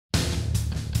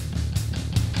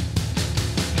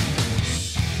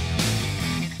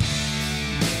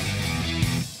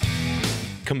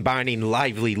Combining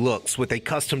lively looks with a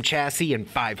custom chassis and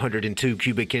 502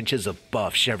 cubic inches of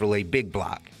buff Chevrolet big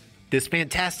block, this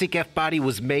fantastic F-body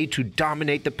was made to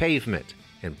dominate the pavement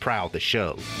and proud the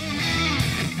show.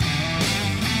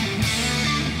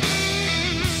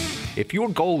 If your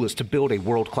goal is to build a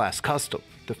world-class custom,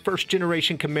 the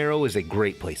first-generation Camaro is a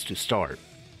great place to start.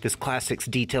 This classic's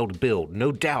detailed build,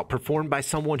 no doubt performed by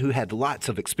someone who had lots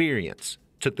of experience,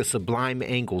 took the sublime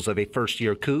angles of a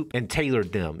first-year coupe and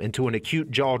tailored them into an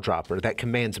acute jaw-dropper that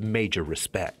commands major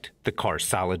respect. The car's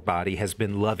solid body has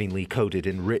been lovingly coated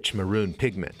in rich maroon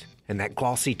pigment, and that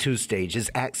glossy two-stage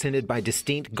is accented by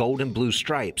distinct gold and blue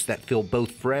stripes that feel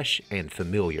both fresh and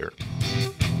familiar.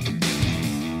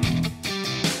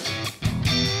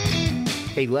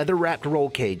 A leather-wrapped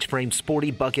roll cage frames sporty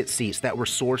bucket seats that were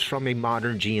sourced from a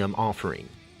modern GM offering.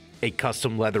 A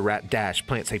custom leather-wrapped dash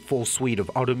plants a full suite of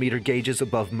AutoMeter gauges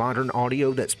above modern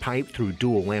audio that's piped through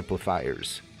dual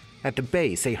amplifiers. At the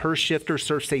base, a Hurst shifter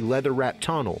surfs a leather-wrapped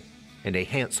tunnel, and a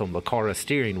handsome Lecarra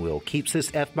steering wheel keeps this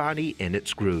F-body in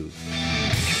its groove.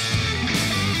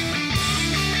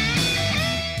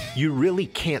 You really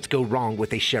can't go wrong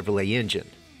with a Chevrolet engine,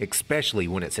 especially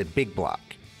when it's a big block.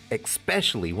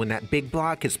 Especially when that big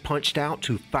block is punched out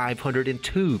to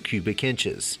 502 cubic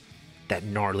inches. That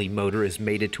gnarly motor is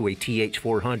mated to a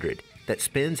TH400 that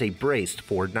spins a braced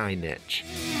Ford 9-inch.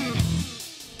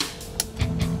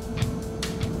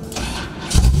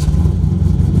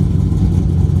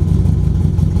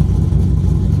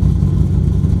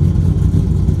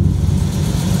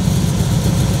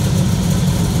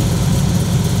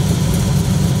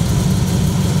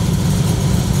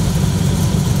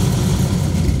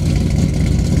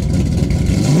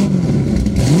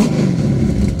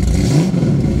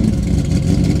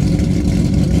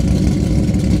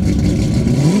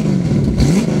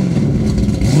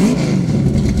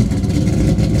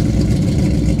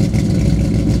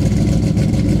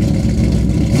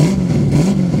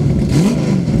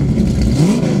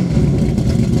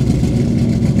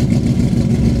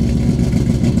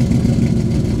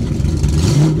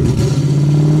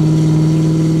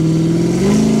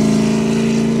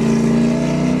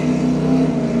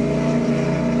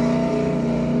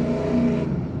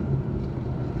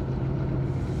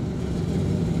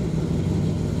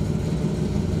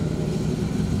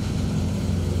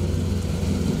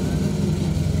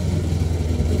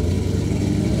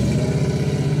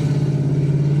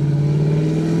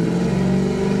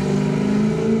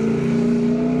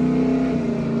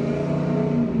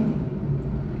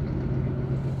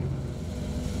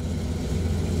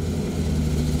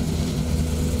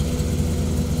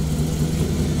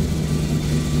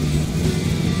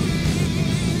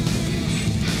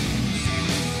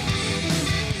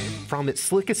 From its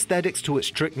slick aesthetics to its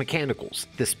strict mechanicals,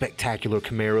 this spectacular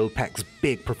Camaro packs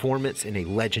big performance in a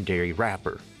legendary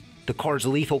wrapper. The car's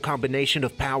lethal combination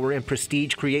of power and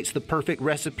prestige creates the perfect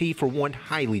recipe for one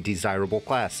highly desirable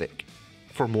classic.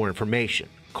 For more information,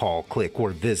 call, click, or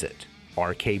visit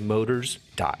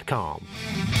rkmotors.com.